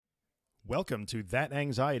Welcome to That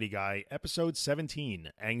Anxiety Guy, Episode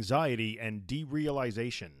 17, Anxiety and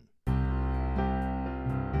Derealization.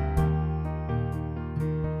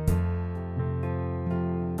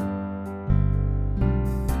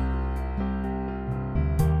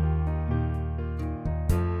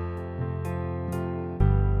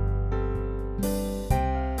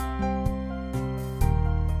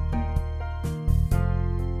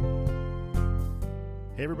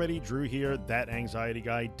 Hey everybody, Drew here,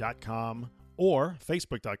 thatanxietyguy.com or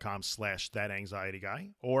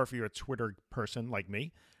facebook.com/thatanxietyguy, or if you're a Twitter person like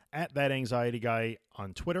me, at thatanxietyguy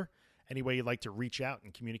on Twitter. Any way you'd like to reach out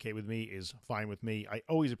and communicate with me is fine with me. I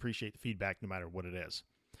always appreciate the feedback no matter what it is.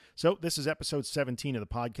 So this is episode 17 of the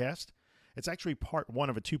podcast. It's actually part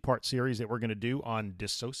one of a two-part series that we're going to do on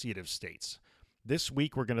dissociative states. This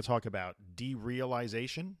week, we're going to talk about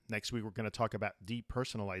derealization. Next week, we're going to talk about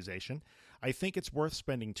depersonalization. I think it's worth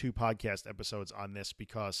spending two podcast episodes on this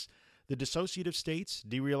because the dissociative states,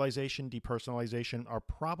 derealization, depersonalization, are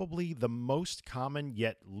probably the most common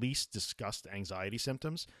yet least discussed anxiety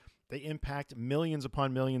symptoms. They impact millions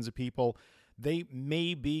upon millions of people. They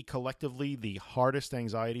may be collectively the hardest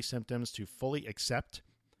anxiety symptoms to fully accept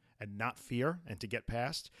and not fear and to get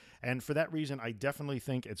past. And for that reason, I definitely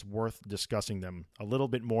think it's worth discussing them a little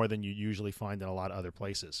bit more than you usually find in a lot of other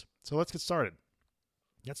places. So let's get started.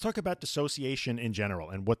 Let's talk about dissociation in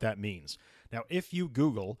general and what that means. Now, if you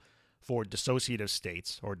Google for dissociative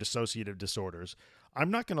states or dissociative disorders,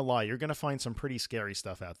 I'm not going to lie, you're going to find some pretty scary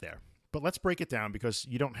stuff out there. But let's break it down because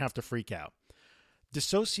you don't have to freak out.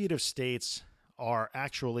 Dissociative states are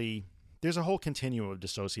actually, there's a whole continuum of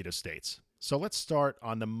dissociative states. So let's start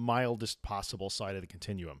on the mildest possible side of the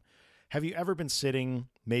continuum. Have you ever been sitting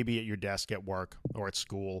maybe at your desk at work or at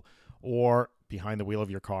school or behind the wheel of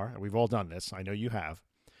your car? We've all done this. I know you have.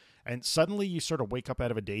 And suddenly you sort of wake up out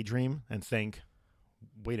of a daydream and think,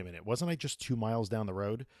 wait a minute, wasn't I just 2 miles down the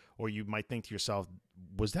road? Or you might think to yourself,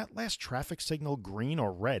 was that last traffic signal green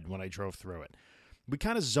or red when I drove through it? We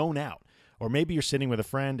kind of zone out. Or maybe you're sitting with a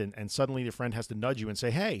friend and suddenly the friend has to nudge you and say,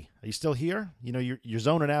 hey, are you still here? You know, you're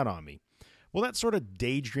zoning out on me. Well, that sort of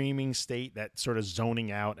daydreaming state, that sort of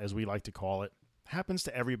zoning out, as we like to call it, happens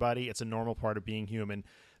to everybody. It's a normal part of being human.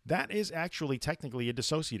 That is actually technically a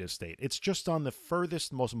dissociative state. It's just on the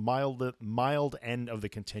furthest, most mild end of the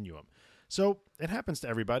continuum. So it happens to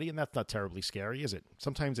everybody, and that's not terribly scary, is it?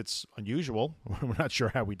 Sometimes it's unusual. We're not sure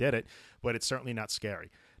how we did it, but it's certainly not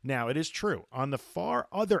scary. Now, it is true. On the far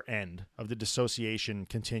other end of the dissociation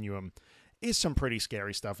continuum is some pretty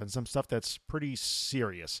scary stuff and some stuff that's pretty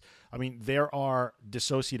serious. I mean, there are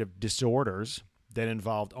dissociative disorders that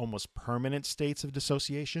involve almost permanent states of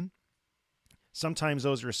dissociation. Sometimes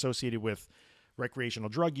those are associated with recreational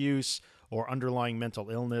drug use or underlying mental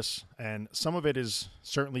illness, and some of it is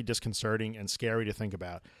certainly disconcerting and scary to think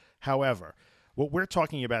about. However, what we're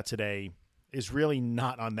talking about today is really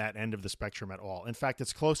not on that end of the spectrum at all. In fact,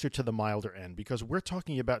 it's closer to the milder end because we're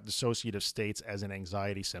talking about dissociative states as an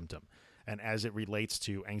anxiety symptom. And as it relates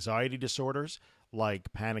to anxiety disorders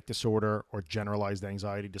like panic disorder or generalized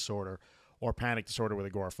anxiety disorder or panic disorder with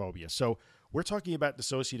agoraphobia. So we're talking about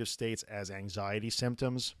dissociative states as anxiety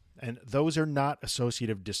symptoms, and those are not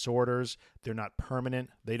associative disorders. They're not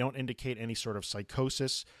permanent. They don't indicate any sort of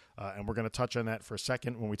psychosis, and we're going to touch on that for a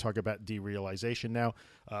second when we talk about derealization now,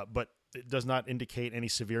 but it does not indicate any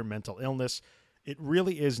severe mental illness. It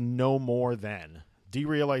really is no more than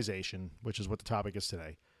derealization, which is what the topic is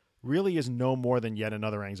today, really is no more than yet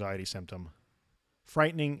another anxiety symptom.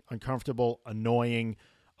 Frightening, uncomfortable, annoying,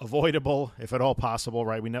 avoidable, if at all possible,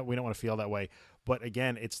 right? We don't want to feel that way. But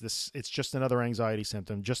again, it's just another anxiety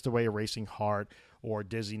symptom, just the way a racing heart or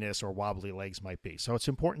dizziness or wobbly legs might be. So it's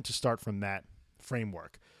important to start from that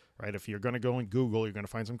framework, right? If you're going to go and Google, you're going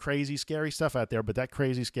to find some crazy, scary stuff out there, but that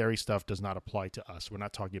crazy, scary stuff does not apply to us. We're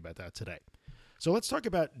not talking about that today. So let's talk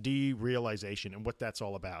about derealization and what that's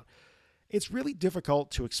all about. It's really difficult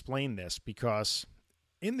to explain this because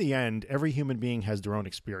in the end, every human being has their own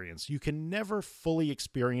experience. You can never fully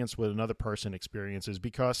experience what another person experiences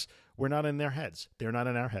because we're not in their heads. They're not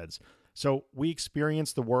in our heads. So we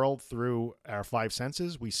experience the world through our five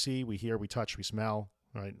senses. We see, we hear, we touch, we smell,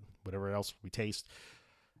 right? Whatever else we taste.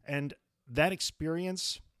 And that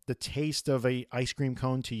experience, the taste of a ice cream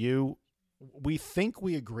cone to you, we think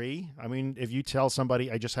we agree. I mean, if you tell somebody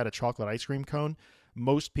I just had a chocolate ice cream cone,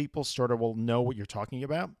 most people sort of will know what you're talking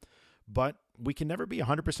about, but we can never be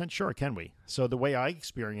 100% sure, can we? So the way I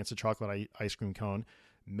experience a chocolate ice cream cone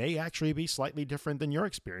may actually be slightly different than your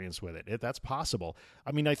experience with it, if that's possible.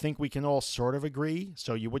 I mean, I think we can all sort of agree,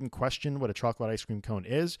 so you wouldn't question what a chocolate ice cream cone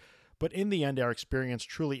is, but in the end, our experience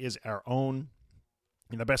truly is our own.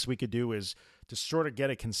 And the best we could do is to sort of get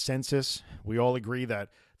a consensus. We all agree that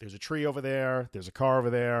there's a tree over there, there's a car over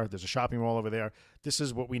there, there's a shopping mall over there. This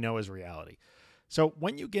is what we know as reality. So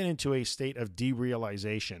when you get into a state of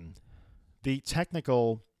derealization, the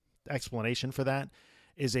technical explanation for that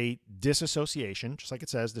is a disassociation, just like it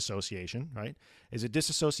says, dissociation, right? Is a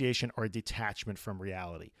disassociation or a detachment from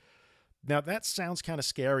reality. Now, that sounds kind of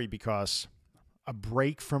scary because a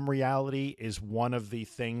break from reality is one of the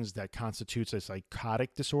things that constitutes a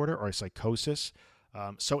psychotic disorder or a psychosis.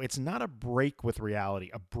 So it's not a break with reality.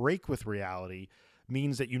 A break with reality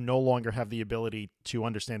means that you no longer have the ability to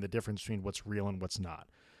understand the difference between what's real and what's not.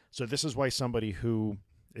 So this is why somebody who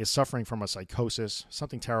is suffering from a psychosis,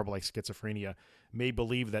 something terrible like schizophrenia, may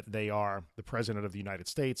believe that they are the president of the United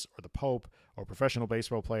States or the Pope or a professional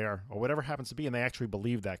baseball player or whatever happens to be, and they actually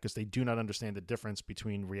believe that because they do not understand the difference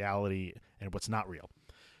between reality and what's not real.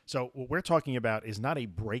 So what we're talking about is not a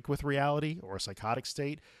break with reality or a psychotic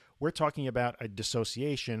state. We're talking about a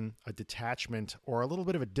dissociation, a detachment, or a little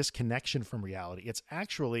bit of a disconnection from reality. It's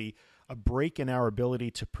actually a break in our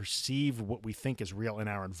ability to perceive what we think is real in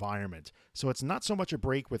our environment. So it's not so much a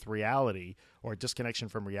break with reality or a disconnection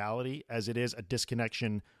from reality as it is a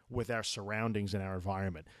disconnection with our surroundings and our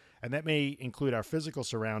environment. And that may include our physical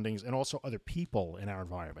surroundings and also other people in our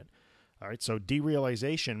environment. All right, so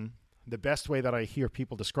derealization, the best way that I hear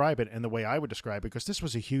people describe it and the way I would describe it, because this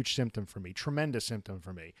was a huge symptom for me, tremendous symptom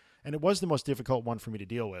for me, and it was the most difficult one for me to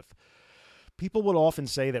deal with. People would often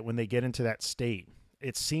say that when they get into that state,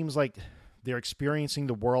 it seems like they're experiencing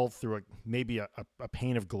the world through maybe a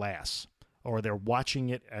pane of glass, or they're watching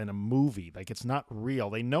it in a movie. Like it's not real.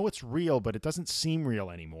 They know it's real, but it doesn't seem real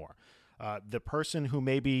anymore. The person who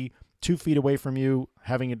may be 2 feet away from you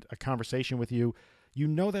having a conversation with you, you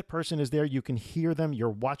know that person is there. You can hear them. You're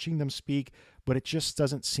watching them speak, but it just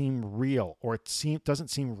doesn't seem real, or it doesn't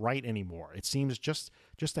seem right anymore. It seems just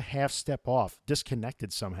a half step off,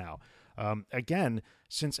 disconnected somehow. Again,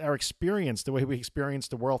 since our experience, the way we experience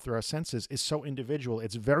the world through our senses is so individual,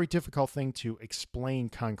 it's a very difficult thing to explain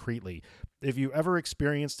concretely. If you ever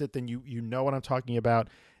experienced it, then you know what I'm talking about.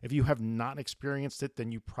 If you have not experienced it,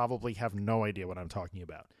 then you probably have no idea what I'm talking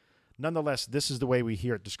about. Nonetheless, this is the way we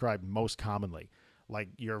hear it described most commonly. Like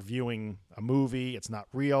you're viewing a movie, it's not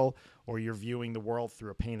real, or you're viewing the world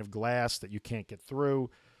through a pane of glass that you can't get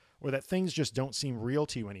through, or that things just don't seem real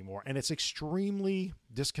to you anymore. And it's extremely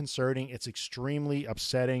disconcerting. It's extremely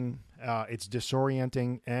upsetting. It's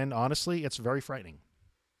disorienting. And honestly, it's very frightening.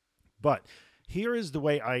 But here is the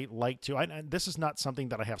way I like to, and this is not something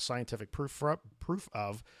that I have scientific proof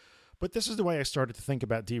of, but this is the way I started to think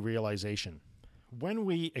about derealization. When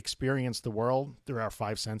we experience the world through our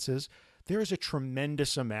 5 senses, there is a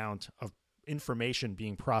tremendous amount of information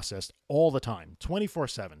being processed all the time,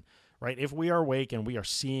 24/7. Right? If we are awake and we are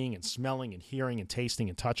seeing and smelling and hearing and tasting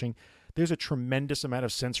and touching, there's a tremendous amount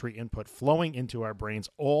of sensory input flowing into our brains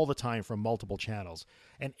all the time from multiple channels.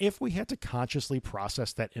 And if we had to consciously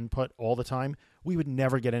process that input all the time, we would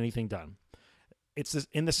never get anything done. It's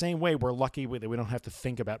in the same way we're lucky that we don't have to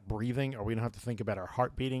think about breathing, or we don't have to think about our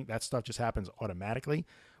heart beating. That stuff just happens automatically.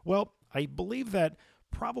 Well, I believe that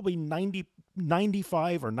probably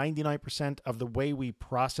 95 or 99% of the way we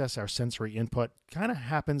process our sensory input kind of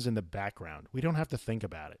happens in the background. We don't have to think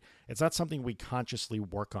about it. It's not something we consciously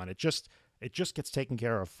work on. It just gets taken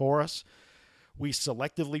care of for us. We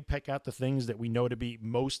selectively pick out the things that we know to be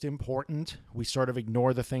most important. We sort of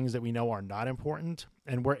ignore the things that we know are not important.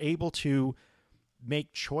 And we're able to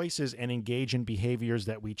make choices and engage in behaviors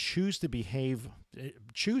that we choose to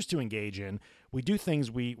engage in. We do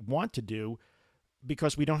things we want to do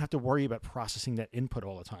because we don't have to worry about processing that input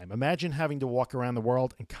all the time. Imagine having to walk around the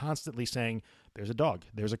world and constantly saying, there's a dog,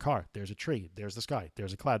 there's a car, there's a tree, there's the sky,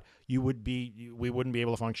 there's a cloud. We wouldn't be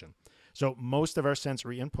able to function. So most of our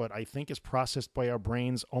sensory input, I think, is processed by our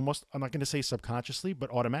brains almost, I'm not going to say subconsciously,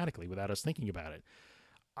 but automatically without us thinking about it.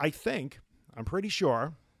 I'm pretty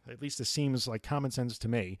sure, at least it seems like common sense to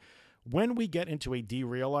me, when we get into a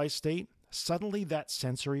derealized state, suddenly that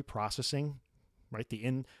sensory processing, right,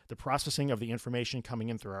 the processing of the information coming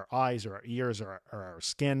in through our eyes or our ears or our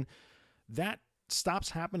skin, that stops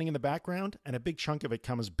happening in the background, and a big chunk of it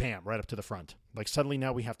comes, bam, right up to the front. Like suddenly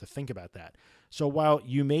now we have to think about that. So while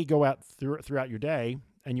you may go out throughout your day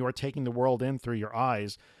and you are taking the world in through your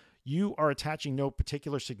eyes, you are attaching no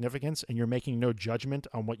particular significance and you're making no judgment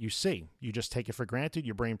on what you see. You just take it for granted,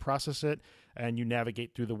 your brain processes it, and you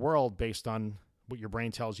navigate through the world based on what your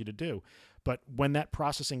brain tells you to do. But when that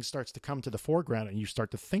processing starts to come to the foreground and you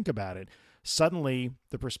start to think about it, suddenly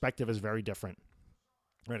the perspective is very different,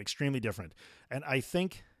 right? Extremely different. And I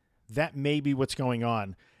think that may be what's going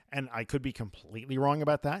on. And I could be completely wrong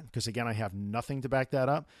about that because, again, I have nothing to back that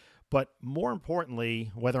up. But more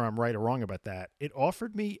importantly, whether I'm right or wrong about that, it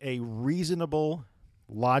offered me a reasonable,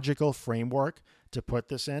 logical framework to put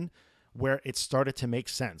this in where it started to make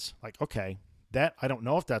sense. Like, okay, that I don't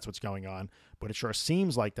know if that's what's going on, but it sure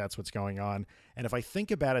seems like that's what's going on. And if I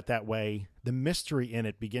think about it that way, the mystery in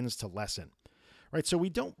it begins to lessen. Right, so we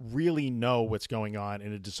don't really know what's going on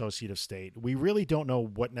in a dissociative state. We really don't know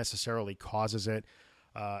what necessarily causes it.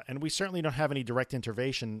 And we certainly don't have any direct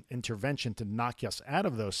intervention to knock us out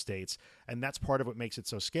of those states. And that's part of what makes it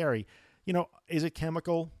so scary. You know, is it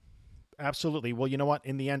chemical? Absolutely. Well, you know what?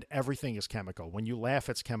 In the end, everything is chemical. When you laugh,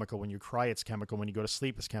 it's chemical. When you cry, it's chemical. When you go to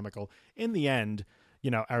sleep, it's chemical. In the end,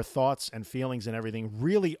 you know, our thoughts and feelings and everything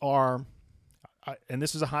really are, and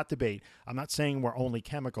this is a hot debate. I'm not saying we're only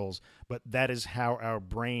chemicals, but that is how our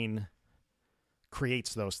brain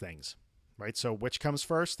creates those things. Right? So which comes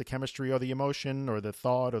first, the chemistry or the emotion or the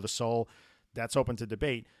thought or the soul? That's open to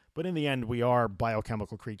debate. But in the end, we are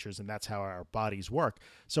biochemical creatures, and that's how our bodies work.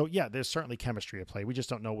 So yeah, there's certainly chemistry at play. We just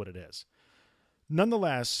don't know what it is.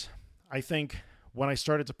 Nonetheless, I think when I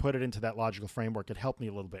started to put it into that logical framework, it helped me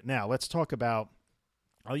a little bit. Now, let's talk about,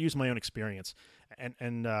 I'll use my own experience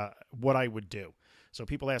and what I would do. So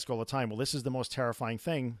people ask all the time, well, this is the most terrifying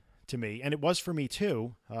thing to me. And it was for me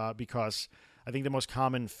too, because I think the most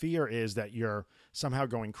common fear is that you're somehow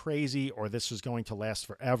going crazy, or this is going to last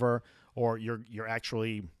forever, or you're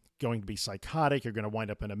actually going to be psychotic. You're going to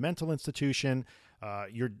wind up in a mental institution.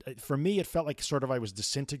 For me, it felt like sort of I was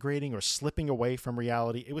disintegrating or slipping away from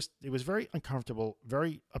reality. It was very uncomfortable,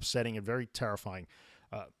 very upsetting, and very terrifying.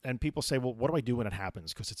 And people say, well, what do I do when it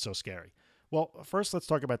happens? Because it's so scary. Well, first, let's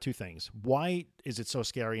talk about two things. Why is it so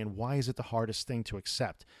scary, and why is it the hardest thing to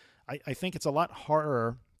accept? I think it's a lot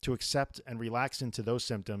harder to accept and relax into those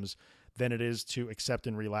symptoms than it is to accept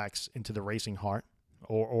and relax into the racing heart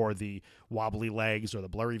or the wobbly legs or the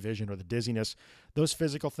blurry vision or the dizziness. Those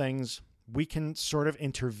physical things, we can sort of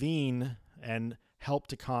intervene and help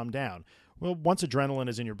to calm down. Well, once adrenaline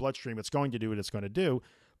is in your bloodstream, it's going to do what it's going to do.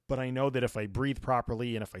 But I know that if I breathe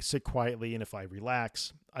properly and if I sit quietly and if I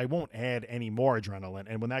relax, I won't add any more adrenaline.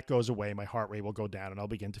 And when that goes away, my heart rate will go down and I'll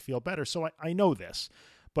begin to feel better. So I know this.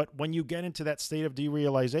 But when you get into that state of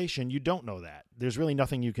derealization, you don't know that. There's really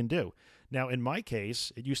nothing you can do. Now, in my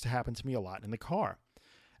case, it used to happen to me a lot in the car.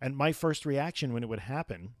 And my first reaction when it would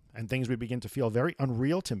happen and things would begin to feel very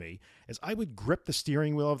unreal to me is I would grip the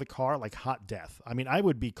steering wheel of the car like hot death. I mean, I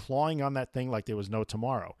would be clawing on that thing like there was no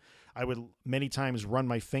tomorrow. I would many times run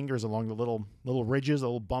my fingers along the little ridges, the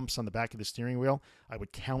little bumps on the back of the steering wheel. I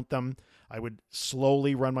would count them. I would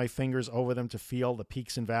slowly run my fingers over them to feel the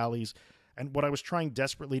peaks and valleys. And what I was trying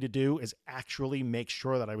desperately to do is actually make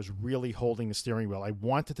sure that I was really holding the steering wheel. I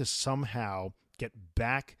wanted to somehow get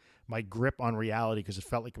back my grip on reality because it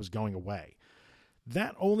felt like it was going away.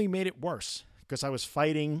 That only made it worse because I was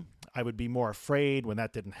fighting. I would be more afraid when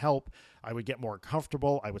that didn't help. I would get more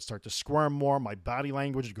uncomfortable. I would start to squirm more. My body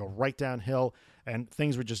language would go right downhill, and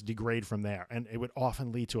things would just degrade from there. And it would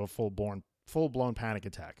often lead to a full-blown panic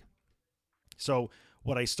attack. So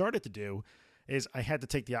what I started to do is I had to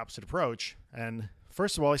take the opposite approach. And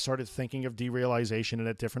first of all, I started thinking of derealization in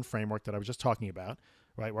a different framework that I was just talking about,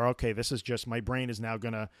 right? Where, okay, this is just my brain is now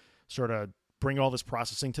going to sort of bring all this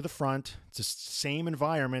processing to the front. It's the same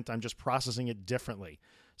environment. I'm just processing it differently.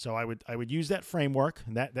 So I would use that framework,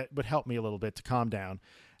 and that would help me a little bit to calm down.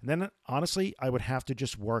 And then, honestly, I would have to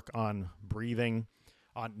just work on breathing,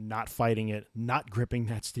 on not fighting it, not gripping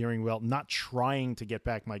that steering wheel, not trying to get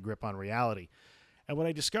back my grip on reality. And what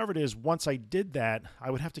I discovered is once I did that, I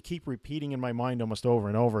would have to keep repeating in my mind almost over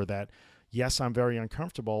and over that, yes, I'm very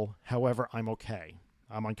uncomfortable. However, I'm okay.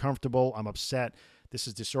 I'm uncomfortable. I'm upset. This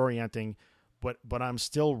is disorienting, but I'm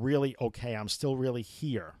still really okay. I'm still really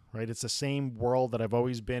here, right? It's the same world that I've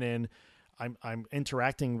always been in. I'm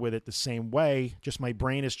interacting with it the same way, just my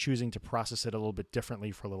brain is choosing to process it a little bit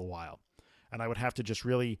differently for a little while. And I would have to just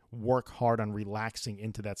really work hard on relaxing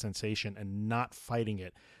into that sensation and not fighting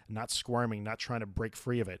it, not squirming, not trying to break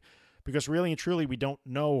free of it. Because really and truly, we don't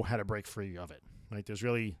know how to break free of it. Right? There's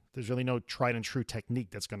really no tried and true technique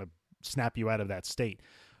that's going to snap you out of that state.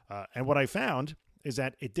 And what I found is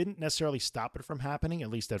that it didn't necessarily stop it from happening, at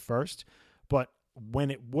least at first. But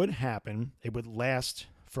when it would happen, it would last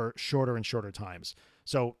for shorter and shorter times.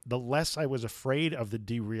 So the less I was afraid of the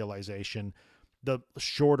derealization, the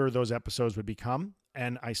shorter those episodes would become,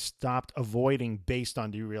 and I stopped avoiding based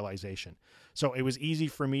on derealization. So it was easy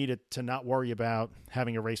for me to not worry about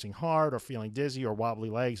having a racing heart or feeling dizzy or wobbly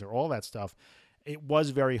legs or all that stuff. It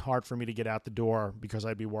was very hard for me to get out the door because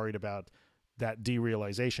I'd be worried about that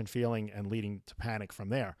derealization feeling and leading to panic from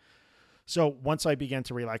there. So once I began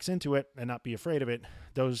to relax into it and not be afraid of it,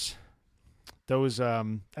 those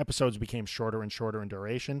episodes became shorter and shorter in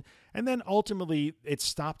duration. And then ultimately it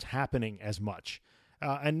stopped happening as much.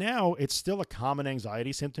 And now it's still a common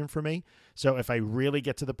anxiety symptom for me. So if I really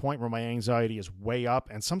get to the point where my anxiety is way up,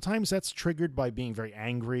 and sometimes that's triggered by being very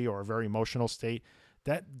angry or a very emotional state,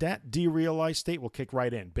 that derealized state will kick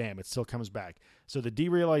right in. Bam, it still comes back. So the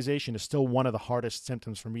derealization is still one of the hardest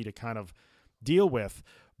symptoms for me to kind of deal with.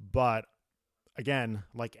 But again,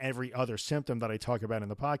 like every other symptom that I talk about in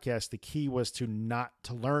the podcast, the key was to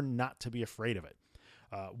learn not to be afraid of it.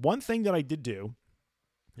 One thing that I did do,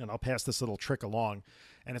 and I'll pass this little trick along,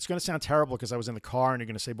 and it's going to sound terrible because I was in the car and you're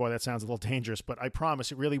going to say, boy, that sounds a little dangerous, but I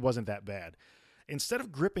promise it really wasn't that bad. Instead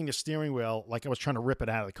of gripping the steering wheel like I was trying to rip it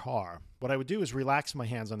out of the car, what I would do is relax my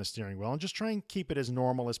hands on the steering wheel and just try and keep it as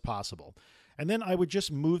normal as possible. And then I would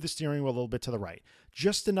just move the steering wheel a little bit to the right,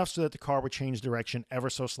 just enough so that the car would change direction ever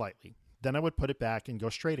so slightly. Then I would put it back and go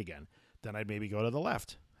straight again. Then I'd maybe go to the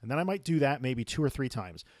left. And then I might do that maybe 2 or 3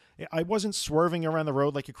 times. I wasn't swerving around the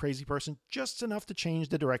road like a crazy person, just enough to change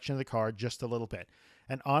the direction of the car just a little bit.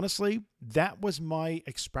 And honestly, that was my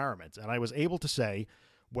experiment. And I was able to say,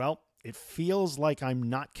 well, it feels like I'm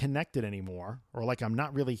not connected anymore, or like I'm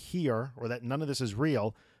not really here, or that none of this is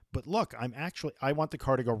real. But look, I want the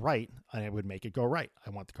car to go right, and I would make it go right. I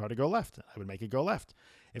want the car to go left, I would make it go left.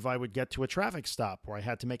 If I would get to a traffic stop where I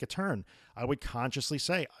had to make a turn, I would consciously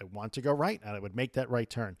say, I want to go right, and I would make that right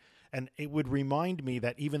turn. And it would remind me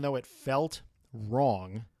that even though it felt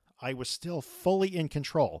wrong, I was still fully in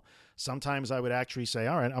control. Sometimes I would actually say,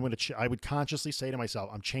 all right, I would consciously say to myself,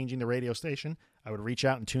 I'm changing the radio station. I would reach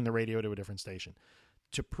out and tune the radio to a different station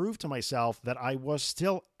to prove to myself that I was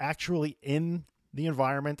still actually in the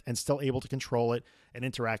environment and still able to control it and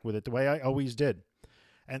interact with it the way I always did.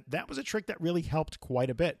 And that was a trick that really helped quite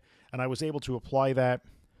a bit. And I was able to apply that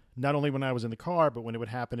not only when I was in the car, but when it would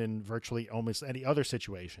happen in virtually almost any other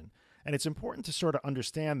situation. And it's important to sort of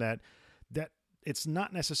understand that it's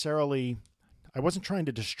not necessarily, I wasn't trying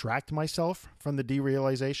to distract myself from the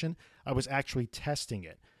derealization. I was actually testing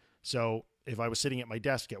it. So if I was sitting at my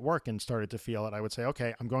desk at work and started to feel it, I would say,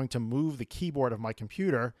 okay, I'm going to move the keyboard of my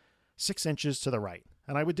computer 6 inches to the right.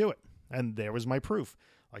 And I would do it. And there was my proof.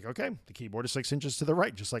 Like, okay, the keyboard is 6 inches to the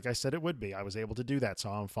right, just like I said it would be. I was able to do that, so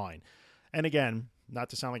I'm fine. And again, not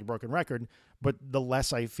to sound like a broken record, but the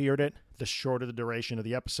less I feared it, the shorter the duration of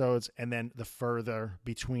the episodes, and then the further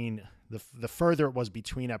it was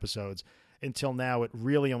between episodes. Until now, it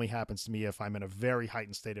really only happens to me if I'm in a very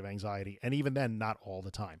heightened state of anxiety, and even then, not all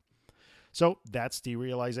the time. So that's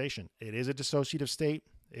derealization. It is a dissociative state.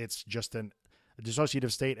 It's just a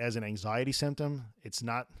dissociative state as an anxiety symptom. It's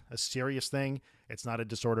not a serious thing. It's not a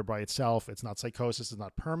disorder by itself. It's not psychosis. It's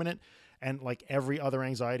not permanent. And like every other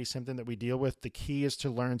anxiety symptom that we deal with, the key is to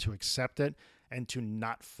learn to accept it and to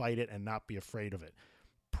not fight it and not be afraid of it.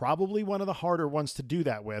 Probably one of the harder ones to do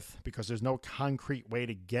that with because there's no concrete way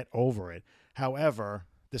to get over it. However,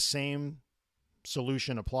 the same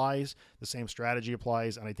solution applies, the same strategy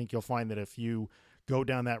applies, and I think you'll find that if you go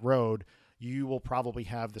down that road, you will probably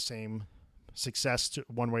have the same success to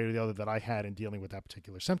one way or the other that I had in dealing with that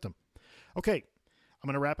particular symptom. Okay, I'm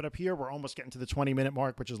going to wrap it up here. We're almost getting to the 20-minute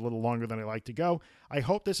mark, which is a little longer than I like to go. I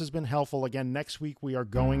hope this has been helpful. Again, next week we are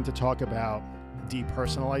going to talk about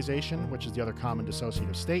depersonalization, which is the other common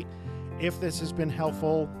dissociative state. If this has been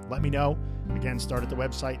helpful, let me know. Again, start at the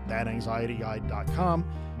website, thatanxietyguide.com.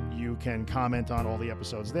 You can comment on all the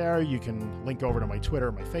episodes there. You can link over to my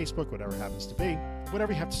Twitter, my Facebook, whatever it happens to be.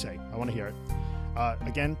 Whatever you have to say. I want to hear it.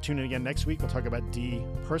 Again, tune in again next week. We'll talk about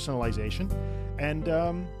depersonalization. And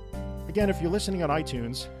again, if you're listening on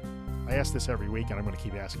iTunes, I ask this every week and I'm going to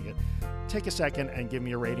keep asking it. Take a second and give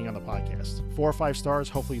me a rating on the podcast. 4 or 5 stars.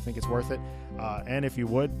 Hopefully you think it's worth it. And if you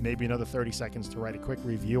would, maybe another 30 seconds to write a quick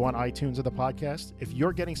review on iTunes of the podcast. If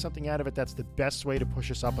you're getting something out of it, that's the best way to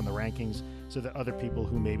push us up in the rankings so that other people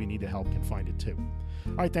who maybe need the help can find it too.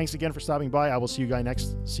 All right, thanks again for stopping by. I will see you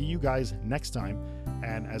guys next time.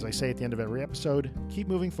 And as I say at the end of every episode, keep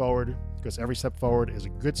moving forward because every step forward is a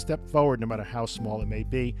good step forward no matter how small it may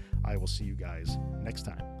be. I will see you guys next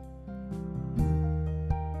time.